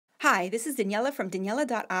Hi, this is Daniella from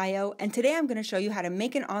Daniella.io, and today I'm going to show you how to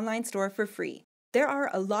make an online store for free. There are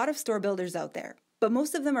a lot of store builders out there, but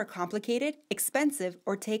most of them are complicated, expensive,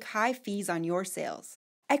 or take high fees on your sales.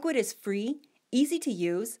 Ecwid is free, easy to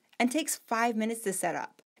use, and takes 5 minutes to set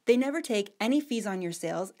up. They never take any fees on your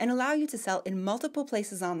sales and allow you to sell in multiple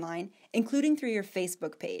places online, including through your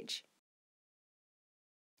Facebook page.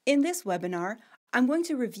 In this webinar, I'm going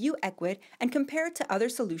to review Ecwid and compare it to other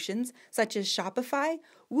solutions such as Shopify,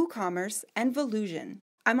 WooCommerce, and Volusion.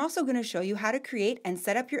 I'm also going to show you how to create and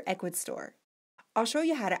set up your Ecwid store. I'll show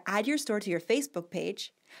you how to add your store to your Facebook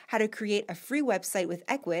page, how to create a free website with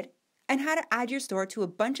Ecwid, and how to add your store to a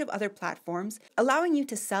bunch of other platforms, allowing you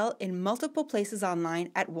to sell in multiple places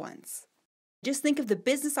online at once. Just think of the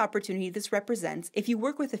business opportunity this represents if you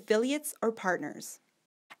work with affiliates or partners.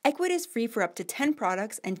 Ecwid is free for up to 10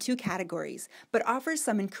 products and 2 categories, but offers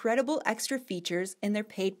some incredible extra features in their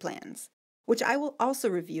paid plans, which I will also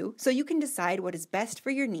review so you can decide what is best for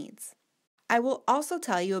your needs. I will also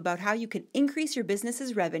tell you about how you can increase your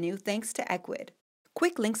business's revenue thanks to Ecwid.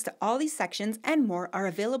 Quick links to all these sections and more are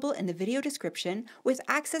available in the video description with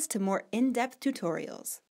access to more in-depth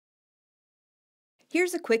tutorials.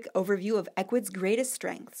 Here's a quick overview of Ecwid's greatest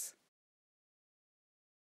strengths.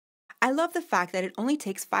 I love the fact that it only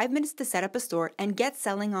takes 5 minutes to set up a store and get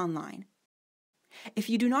selling online. If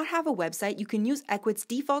you do not have a website, you can use Ecwid's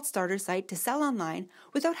default starter site to sell online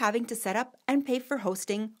without having to set up and pay for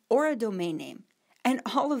hosting or a domain name, and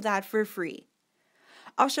all of that for free.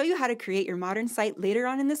 I'll show you how to create your modern site later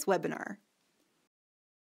on in this webinar.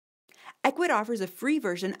 Ecwid offers a free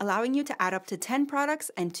version allowing you to add up to 10 products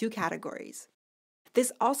and 2 categories.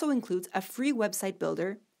 This also includes a free website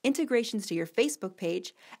builder, integrations to your Facebook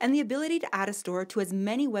page, and the ability to add a store to as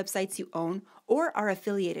many websites you own or are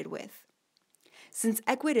affiliated with. Since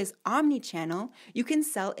Ecwid is omni-channel, you can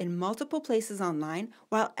sell in multiple places online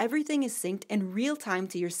while everything is synced in real time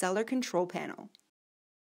to your seller control panel.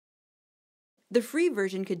 The free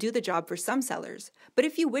version could do the job for some sellers, but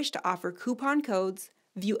if you wish to offer coupon codes,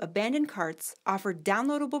 view abandoned carts, offer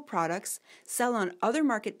downloadable products, sell on other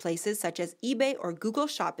marketplaces such as eBay or Google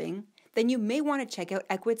Shopping, then you may want to check out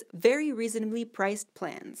Ecwid's very reasonably priced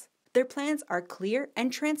plans. Their plans are clear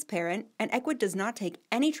and transparent, and Ecwid does not take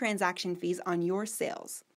any transaction fees on your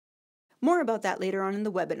sales. More about that later on in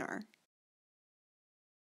the webinar.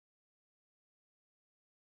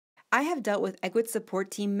 I have dealt with Ecwid's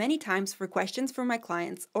support team many times for questions from my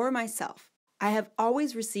clients or myself. I have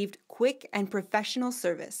always received quick and professional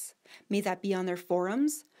service, may that be on their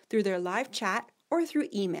forums, through their live chat, or through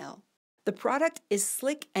email. The product is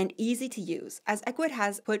slick and easy to use, as Ecwid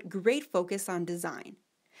has put great focus on design,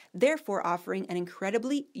 therefore offering an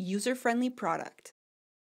incredibly user-friendly product.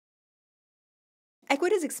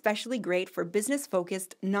 Ecwid is especially great for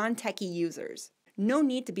business-focused, non-techie users. No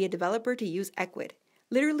need to be a developer to use Ecwid.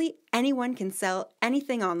 Literally anyone can sell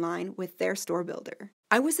anything online with their store builder.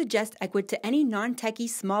 I would suggest Ecwid to any non-techie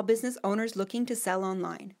small business owners looking to sell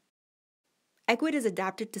online. Ecwid is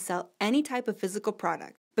adapted to sell any type of physical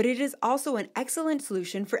product, but it is also an excellent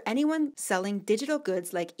solution for anyone selling digital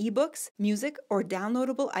goods like ebooks, music, or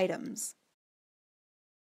downloadable items.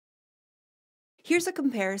 Here's a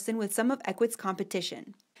comparison with some of Ecwid's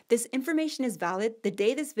competition. This information is valid the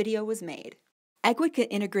day this video was made. Ecwid can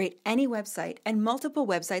integrate any website and multiple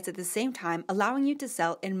websites at the same time, allowing you to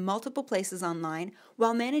sell in multiple places online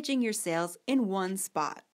while managing your sales in one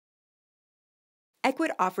spot.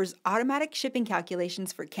 Ecwid offers automatic shipping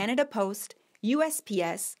calculations for Canada Post,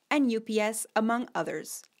 USPS, and UPS, among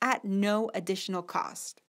others, at no additional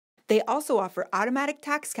cost. They also offer automatic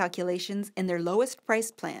tax calculations in their lowest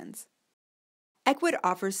price plans. Ecwid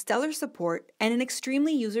offers stellar support and an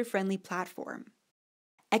extremely user-friendly platform.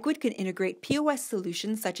 Ecwid can integrate POS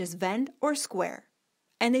solutions such as Vend or Square,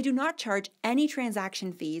 and they do not charge any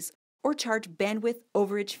transaction fees or charge bandwidth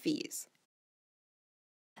overage fees.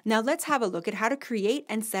 Now let's have a look at how to create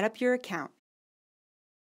and set up your account.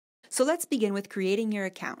 So let's begin with creating your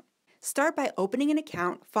account. Start by opening an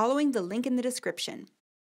account following the link in the description.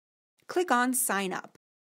 Click on Sign Up,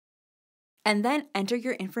 and then enter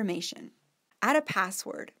your information. Add a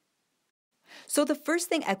password. So the first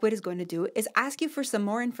thing Ecwid is going to do is ask you for some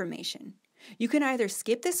more information. You can either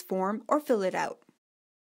skip this form or fill it out.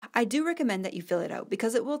 I do recommend that you fill it out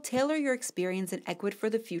because it will tailor your experience in Ecwid for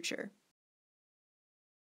the future.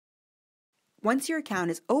 Once your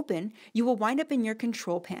account is open, you will wind up in your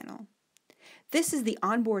control panel. This is the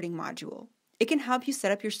onboarding module. It can help you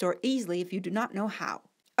set up your store easily if you do not know how.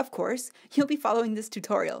 Of course, you'll be following this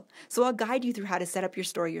tutorial, so I'll guide you through how to set up your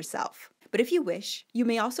store yourself. But if you wish, you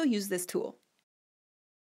may also use this tool.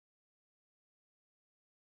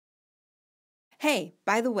 Hey,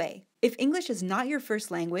 by the way, if English is not your first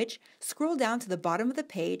language, scroll down to the bottom of the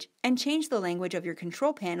page and change the language of your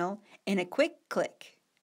control panel in a quick click.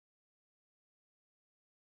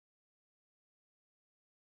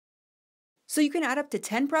 So you can add up to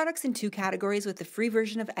 10 products in 2 categories with the free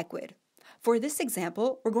version of Ecwid. For this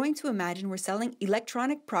example, we're going to imagine we're selling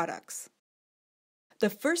electronic products. The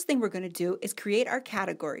first thing we're going to do is create our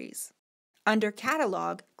categories. Under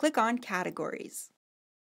Catalog, click on Categories.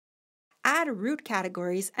 Add root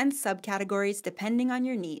categories and subcategories depending on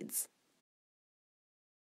your needs.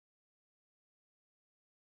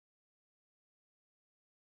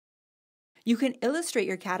 You can illustrate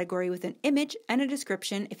your category with an image and a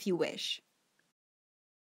description if you wish.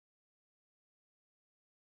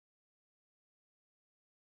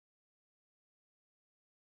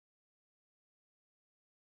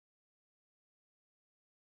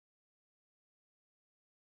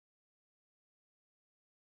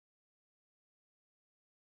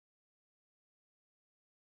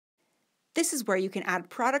 This is where you can add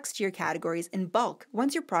products to your categories in bulk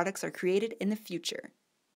once your products are created in the future.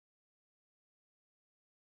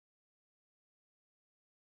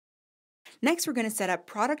 Next, we're going to set up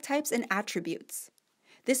product types and attributes.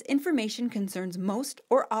 This information concerns most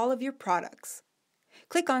or all of your products.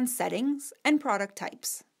 Click on Settings and Product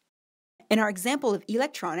Types. In our example of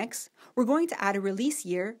electronics, we're going to add a release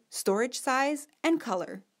year, storage size, and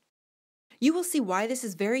color. You will see why this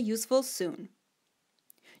is very useful soon.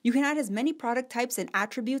 You can add as many product types and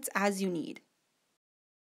attributes as you need.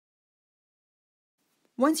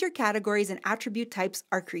 Once your categories and attribute types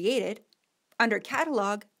are created, under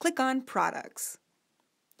Catalog, click on Products.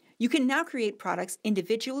 You can now create products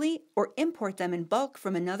individually or import them in bulk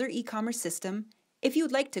from another e-commerce system if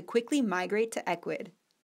you'd like to quickly migrate to Ecwid.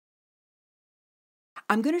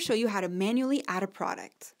 I'm going to show you how to manually add a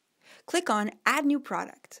product. Click on Add New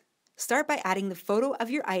Product. Start by adding the photo of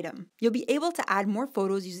your item. You'll be able to add more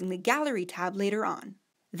photos using the Gallery tab later on.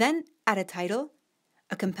 Then add a title,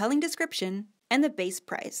 a compelling description, and the base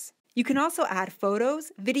price. You can also add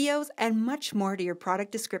photos, videos, and much more to your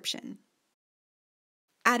product description.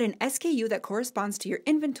 Add an SKU that corresponds to your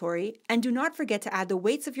inventory, and do not forget to add the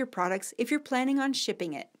weights of your products if you're planning on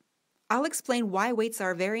shipping it. I'll explain why weights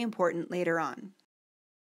are very important later on.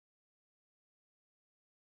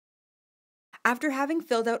 After having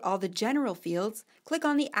filled out all the general fields, click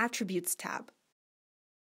on the Attributes tab.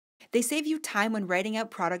 They save you time when writing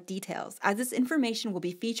out product details, as this information will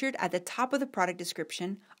be featured at the top of the product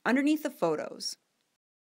description underneath the photos.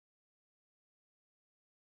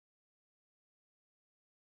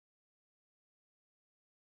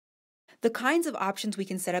 The kinds of options we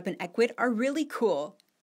can set up in Ecwid are really cool.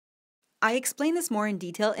 I explain this more in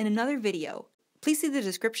detail in another video. Please see the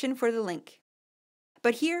description for the link.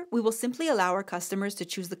 But here, we will simply allow our customers to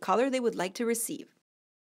choose the color they would like to receive.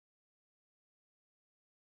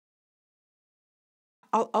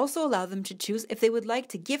 I'll also allow them to choose if they would like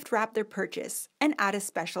to gift wrap their purchase and add a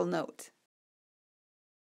special note.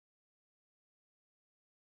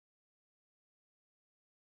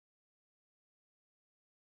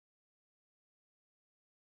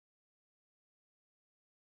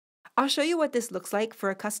 I'll show you what this looks like for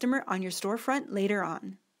a customer on your storefront later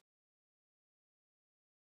on.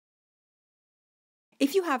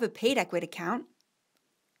 If you have a paid Ecwid account,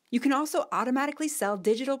 you can also automatically sell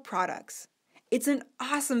digital products. It's an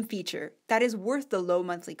awesome feature that is worth the low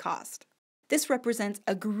monthly cost. This represents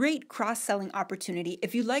a great cross-selling opportunity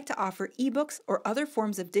if you'd like to offer ebooks or other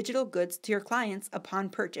forms of digital goods to your clients upon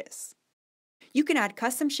purchase. You can add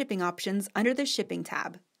custom shipping options under the Shipping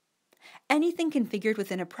tab. Anything configured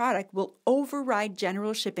within a product will override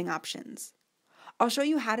general shipping options. I'll show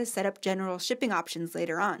you how to set up general shipping options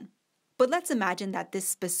later on. But let's imagine that this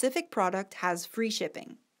specific product has free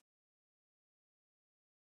shipping.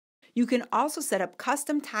 You can also set up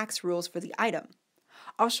custom tax rules for the item.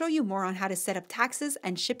 I'll show you more on how to set up taxes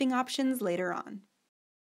and shipping options later on.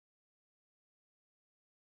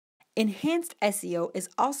 Enhanced SEO is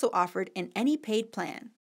also offered in any paid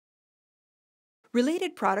plan.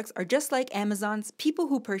 Related products are just like Amazon's people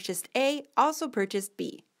who purchased A also purchased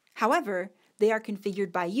B. However, they are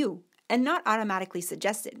configured by you and not automatically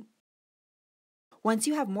suggested. Once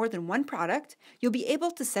you have more than one product, you'll be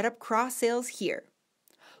able to set up cross-sales here.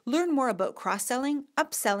 Learn more about cross-selling,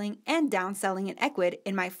 upselling, and downselling in Ecwid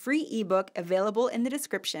in my free ebook available in the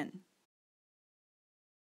description.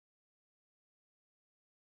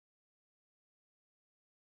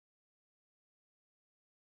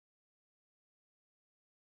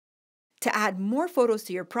 To add more photos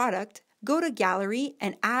to your product, go to Gallery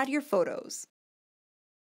and add your photos.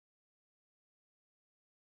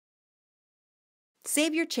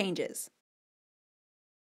 Save your changes.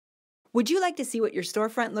 Would you like to see what your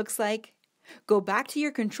storefront looks like? Go back to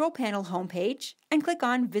your control panel homepage and click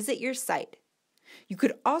on Visit Your Site. You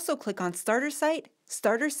could also click on Starter Site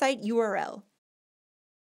URL.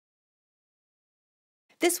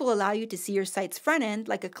 This will allow you to see your site's front end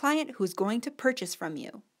like a client who's going to purchase from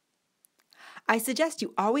you. I suggest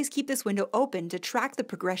you always keep this window open to track the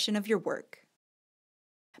progression of your work.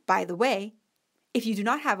 By the way, if you do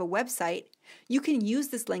not have a website, you can use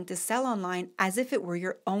this link to sell online as if it were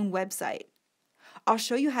your own website. I'll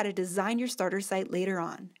show you how to design your starter site later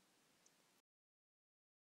on.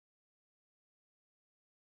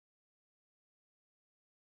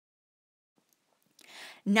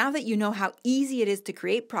 Now that you know how easy it is to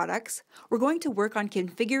create products, we're going to work on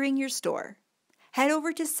configuring your store. Head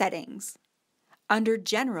over to Settings. Under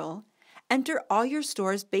General, enter all your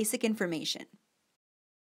store's basic information.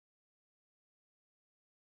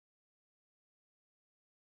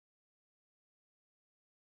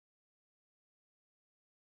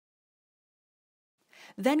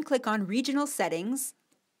 Then click on Regional Settings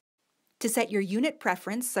to set your unit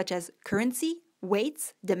preference such as currency,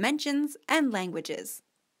 weights, dimensions, and languages.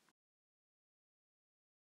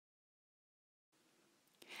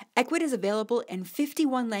 Ecwid is available in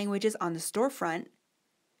 51 languages on the storefront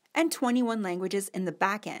and 21 languages in the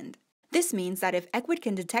back end. This means that if Ecwid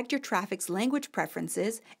can detect your traffic's language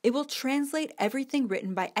preferences, it will translate everything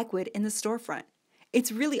written by Ecwid in the storefront.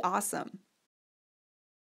 It's really awesome.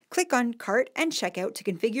 Click on Cart and Checkout to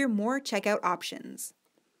configure more checkout options.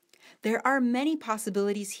 There are many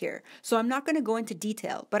possibilities here, so I'm not going to go into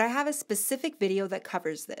detail, but I have a specific video that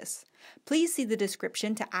covers this. Please see the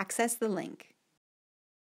description to access the link.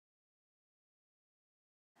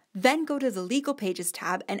 Then go to the Legal Pages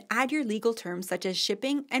tab and add your legal terms such as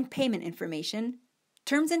shipping and payment information,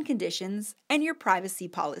 terms and conditions, and your privacy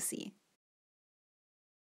policy.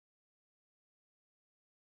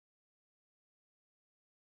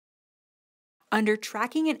 Under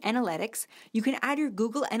Tracking and Analytics, you can add your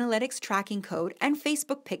Google Analytics tracking code and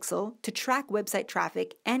Facebook pixel to track website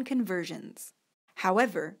traffic and conversions.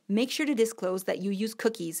 However, make sure to disclose that you use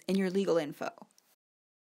cookies in your legal info.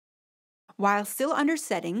 While still under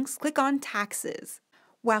Settings, click on Taxes.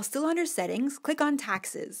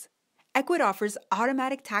 Ecwid offers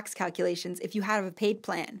automatic tax calculations if you have a paid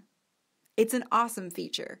plan. It's an awesome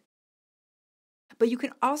feature. But you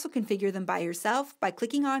can also configure them by yourself by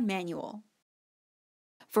clicking on Manual.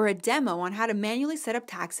 For a demo on how to manually set up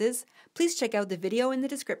taxes, please check out the video in the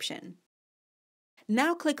description.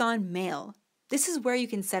 Now click on Mail. This is where you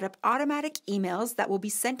can set up automatic emails that will be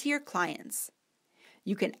sent to your clients.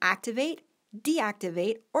 You can activate,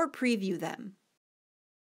 deactivate, or preview them.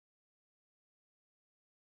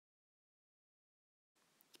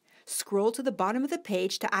 Scroll to the bottom of the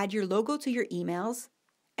page to add your logo to your emails,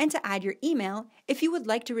 and to add your email if you would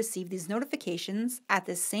like to receive these notifications at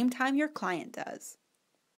the same time your client does.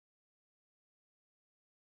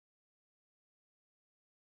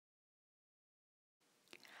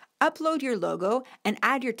 Upload your logo and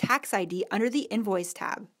add your tax ID under the Invoice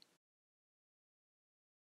tab.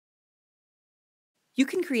 You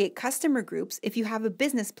can create customer groups if you have a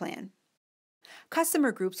business plan.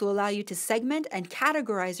 Customer groups will allow you to segment and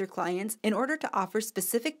categorize your clients in order to offer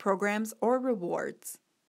specific programs or rewards.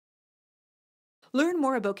 Learn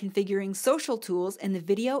more about configuring social tools in the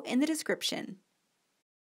video in the description.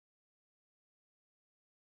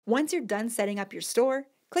 Once you're done setting up your store,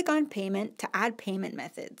 click on Payment to add payment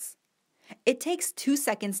methods. It takes 2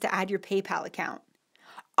 seconds to add your PayPal account.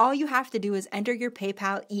 All you have to do is enter your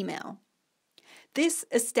PayPal email. This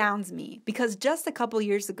astounds me because just a couple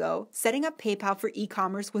years ago, setting up PayPal for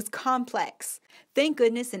e-commerce was complex. Thank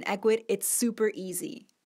goodness in Ecwid, it's super easy.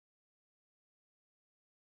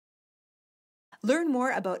 Learn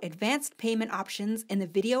more about advanced payment options in the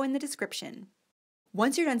video in the description.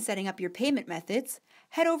 Once you're done setting up your payment methods,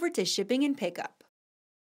 head over to Shipping and Pickup.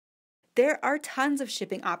 There are tons of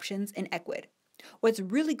shipping options in Ecwid. What's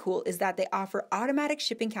really cool is that they offer automatic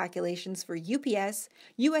shipping calculations for UPS,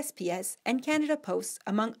 USPS, and Canada Post,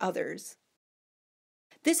 among others.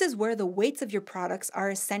 This is where the weights of your products are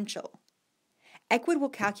essential. Ecwid will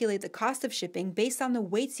calculate the cost of shipping based on the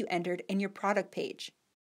weights you entered in your product page.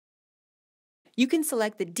 You can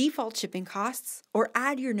select the default shipping costs or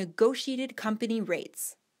add your negotiated company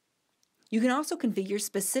rates. You can also configure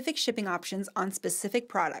specific shipping options on specific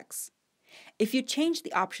products. If you change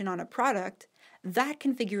the option on a product, that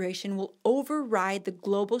configuration will override the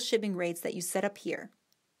global shipping rates that you set up here.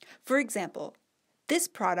 For example, this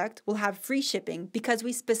product will have free shipping because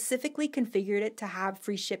we specifically configured it to have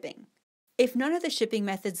free shipping. If none of the shipping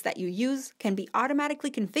methods that you use can be automatically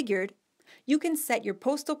configured, you can set your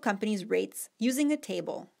postal company's rates using a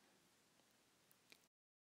table.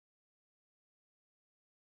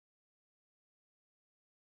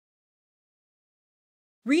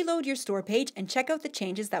 Reload your store page and check out the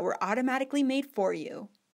changes that were automatically made for you.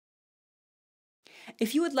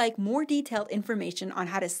 If you would like more detailed information on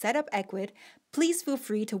how to set up Ecwid, please feel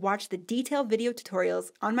free to watch the detailed video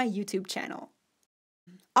tutorials on my YouTube channel.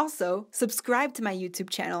 Also, subscribe to my YouTube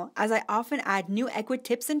channel as I often add new Ecwid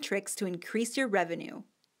tips and tricks to increase your revenue.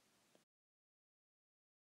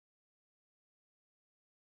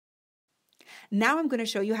 Now I'm going to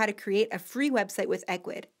show you how to create a free website with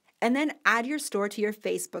Ecwid and then add your store to your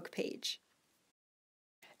Facebook page.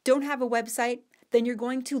 Don't have a website? Then you're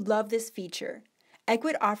going to love this feature.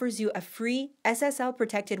 Ecwid offers you a free SSL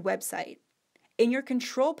protected website. In your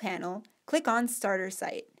control panel, click on Starter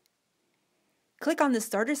Site. Click on the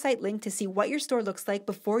Starter Site link to see what your store looks like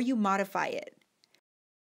before you modify it.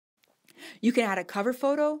 You can add a cover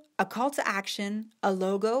photo, a call to action, a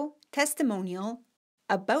logo, testimonial,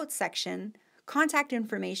 about section, contact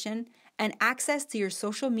information, and access to your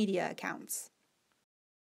social media accounts.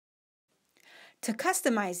 To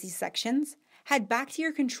customize these sections, head back to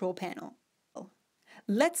your control panel.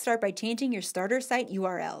 Let's start by changing your starter site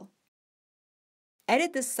URL.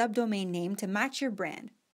 Edit the subdomain name to match your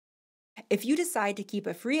brand. If you decide to keep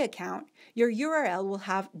a free account, your URL will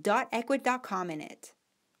have .ecwid.com in it.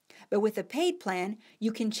 But with a paid plan,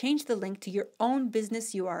 you can change the link to your own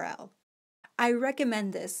business URL. I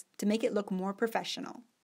recommend this to make it look more professional.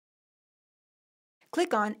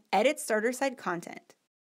 Click on Edit Starter Site Content.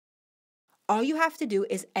 All you have to do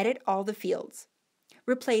is edit all the fields.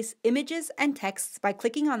 Replace images and texts by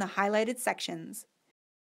clicking on the highlighted sections.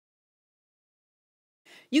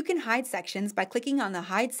 You can hide sections by clicking on the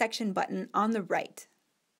Hide Section button on the right.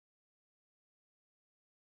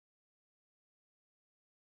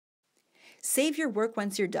 Save your work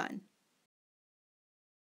once you're done.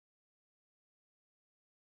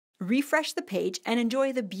 Refresh the page and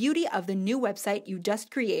enjoy the beauty of the new website you just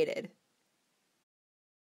created.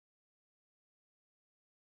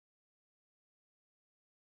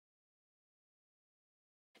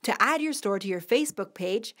 To add your store to your Facebook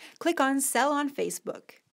page, click on Sell on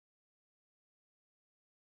Facebook.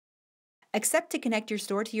 Accept to connect your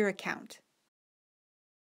store to your account.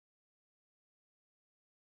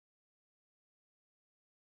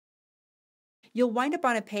 You'll wind up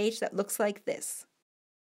on a page that looks like this.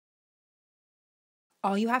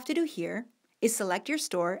 All you have to do here is select your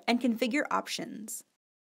store and configure options.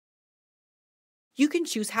 You can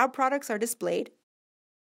choose how products are displayed,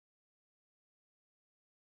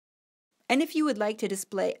 and if you would like to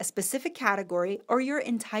display a specific category or your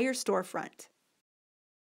entire storefront.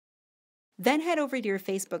 Then head over to your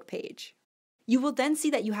Facebook page. You will then see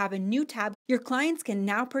that you have a new tab. Your clients can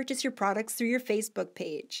now purchase your products through your Facebook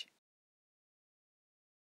page.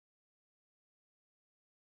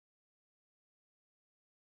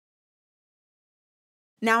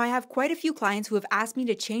 Now I have quite a few clients who have asked me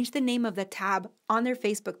to change the name of the tab on their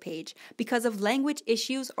Facebook page because of language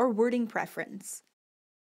issues or wording preference.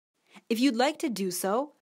 If you'd like to do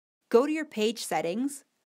so, go to your page settings,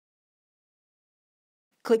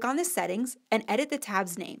 click on the settings, and edit the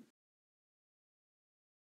tab's name.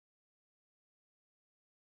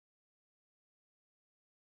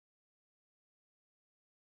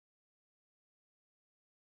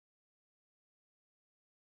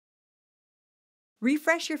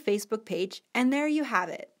 Refresh your Facebook page, and there you have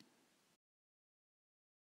it.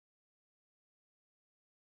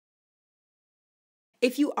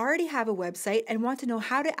 If you already have a website and want to know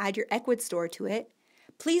how to add your Ecwid store to it,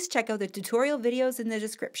 please check out the tutorial videos in the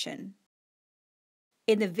description.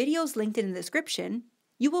 In the videos linked in the description,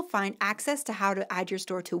 you will find access to how to add your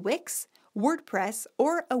store to Wix, WordPress,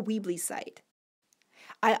 or a Weebly site.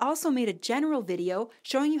 I also made a general video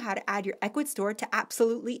showing you how to add your Ecwid store to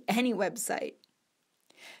absolutely any website.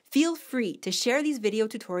 Feel free to share these video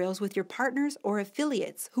tutorials with your partners or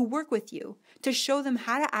affiliates who work with you to show them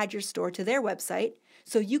how to add your store to their website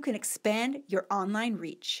so you can expand your online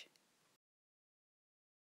reach.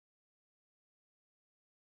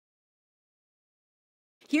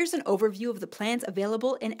 Here's an overview of the plans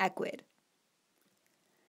available in Ecwid.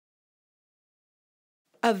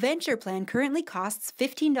 A venture plan currently costs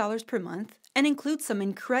 $15 per month and includes some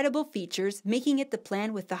incredible features, making it the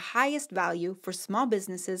plan with the highest value for small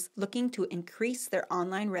businesses looking to increase their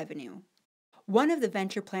online revenue. One of the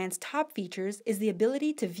venture plan's top features is the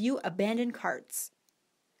ability to view abandoned carts.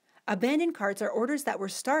 Abandoned carts are orders that were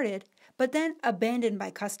started but then abandoned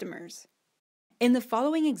by customers. In the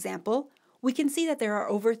following example, we can see that there are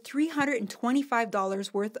over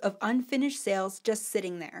 $325 worth of unfinished sales just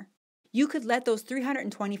sitting there. You could let those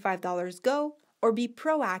 $325 go or be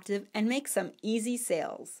proactive and make some easy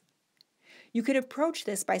sales. You could approach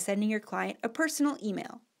this by sending your client a personal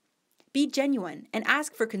email. Be genuine and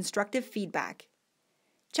ask for constructive feedback.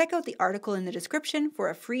 Check out the article in the description for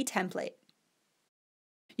a free template.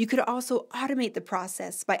 You could also automate the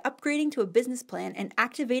process by upgrading to a business plan and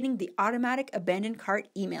activating the automatic abandoned cart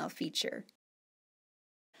email feature.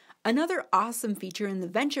 Another awesome feature in the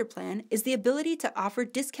Venture plan is the ability to offer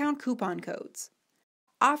discount coupon codes.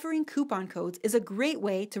 Offering coupon codes is a great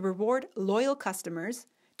way to reward loyal customers,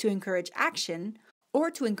 to encourage action, or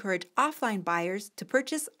to encourage offline buyers to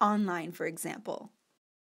purchase online, for example.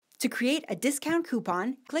 To create a discount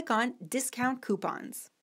coupon, click on Discount Coupons.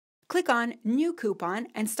 Click on New Coupon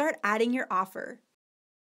and start adding your offer.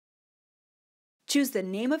 Choose the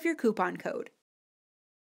name of your coupon code.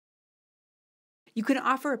 You can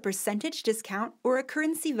offer a percentage discount or a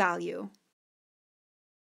currency value.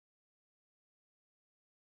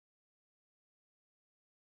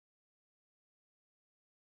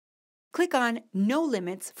 Click on No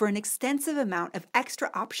Limits for an extensive amount of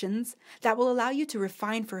extra options that will allow you to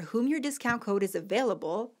refine for whom your discount code is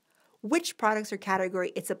available, which products or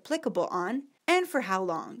category it's applicable on, and for how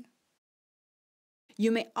long.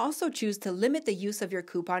 You may also choose to limit the use of your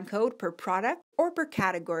coupon code per product or per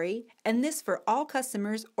category, and this for all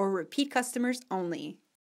customers or repeat customers only.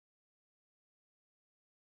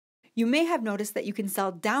 You may have noticed that you can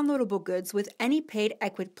sell downloadable goods with any paid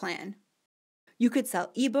Ecwid plan. You could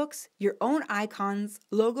sell eBooks, your own icons,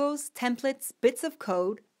 logos, templates, bits of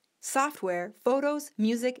code, software, photos,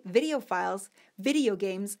 music, video files, video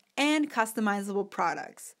games, and customizable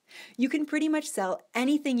products. You can pretty much sell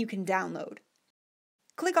anything you can download.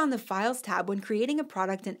 Click on the Files tab when creating a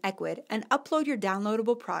product in Ecwid and upload your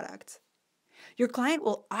downloadable product. Your client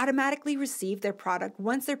will automatically receive their product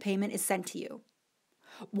once their payment is sent to you.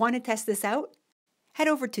 Want to test this out? Head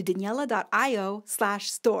over to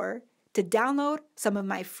Daniella.io/store to download some of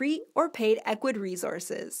my free or paid Ecwid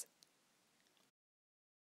resources.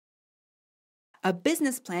 A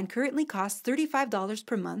business plan currently costs $35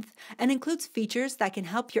 per month and includes features that can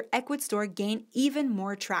help your Ecwid store gain even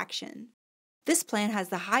more traction. This plan has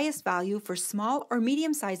the highest value for small or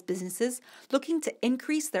medium-sized businesses looking to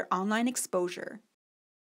increase their online exposure.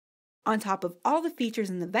 On top of all the features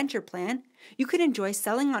in the Venture plan, you can enjoy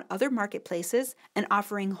selling on other marketplaces and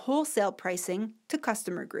offering wholesale pricing to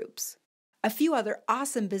customer groups. A few other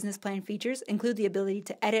awesome business plan features include the ability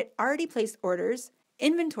to edit already placed orders,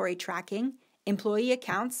 inventory tracking, employee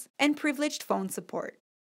accounts, and privileged phone support.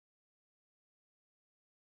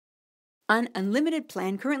 An unlimited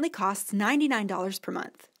plan currently costs $99 per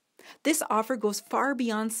month. This offer goes far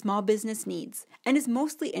beyond small business needs and is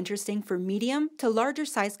mostly interesting for medium to larger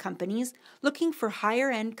sized companies looking for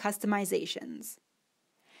higher-end customizations.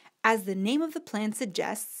 As the name of the plan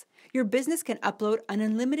suggests, your business can upload an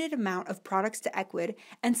unlimited amount of products to Ecwid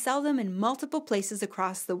and sell them in multiple places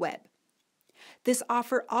across the web. This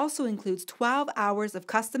offer also includes 12 hours of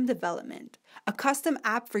custom development, a custom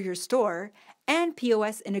app for your store, and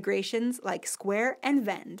POS integrations like Square and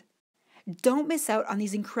Vend. Don't miss out on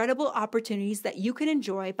these incredible opportunities that you can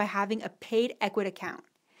enjoy by having a paid Ecwid account.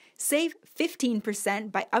 Save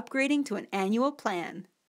 15% by upgrading to an annual plan.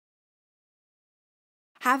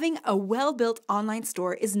 Having a well-built online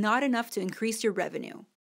store is not enough to increase your revenue.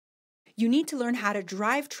 You need to learn how to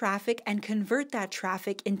drive traffic and convert that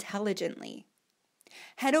traffic intelligently.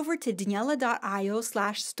 Head over to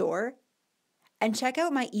Daniella.io/store and check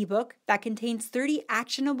out my ebook that contains 30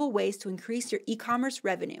 actionable ways to increase your e-commerce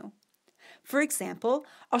revenue. For example,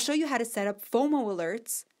 I'll show you how to set up FOMO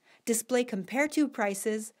alerts, display compare-to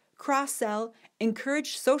prices, cross-sell,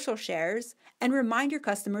 encourage social shares, and remind your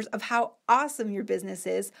customers of how awesome your business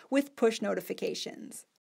is with push notifications.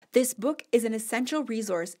 This book is an essential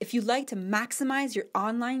resource if you'd like to maximize your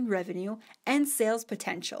online revenue and sales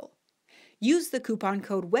potential. Use the coupon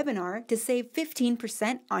code WEBINAR to save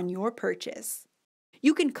 15% on your purchase.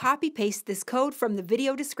 You can copy-paste this code from the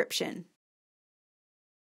video description.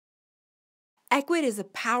 Ecwid is a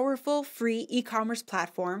powerful, free e-commerce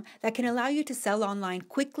platform that can allow you to sell online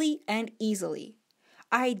quickly and easily.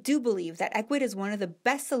 I do believe that Ecwid is one of the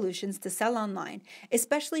best solutions to sell online,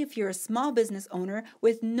 especially if you're a small business owner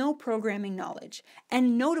with no programming knowledge,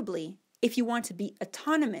 and notably, if you want to be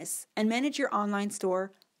autonomous and manage your online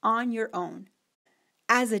store on your own.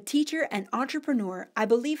 As a teacher and entrepreneur, I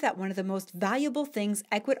believe that one of the most valuable things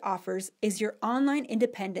Ecwid offers is your online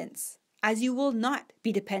independence, as you will not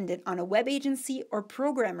be dependent on a web agency or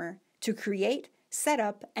programmer to create, set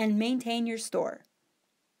up, and maintain your store.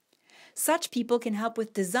 Such people can help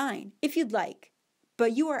with design if you'd like,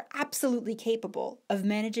 but you are absolutely capable of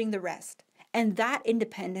managing the rest, and that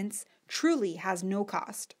independence truly has no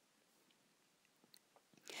cost.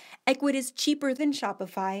 Ecwid is cheaper than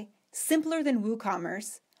Shopify, simpler than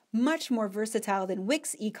WooCommerce, much more versatile than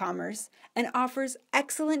Wix eCommerce, and offers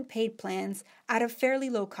excellent paid plans at a fairly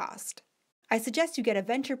low cost. I suggest you get a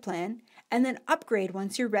venture plan and then upgrade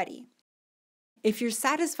once you're ready. If you're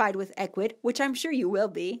satisfied with Ecwid, which I'm sure you will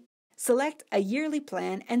be, select a yearly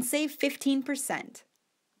plan and save 15%.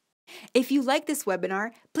 If you like this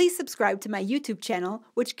webinar, please subscribe to my YouTube channel,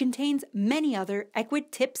 which contains many other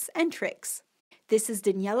Ecwid tips and tricks. This is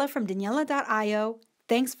Daniella from Daniella.io.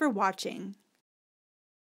 Thanks for watching.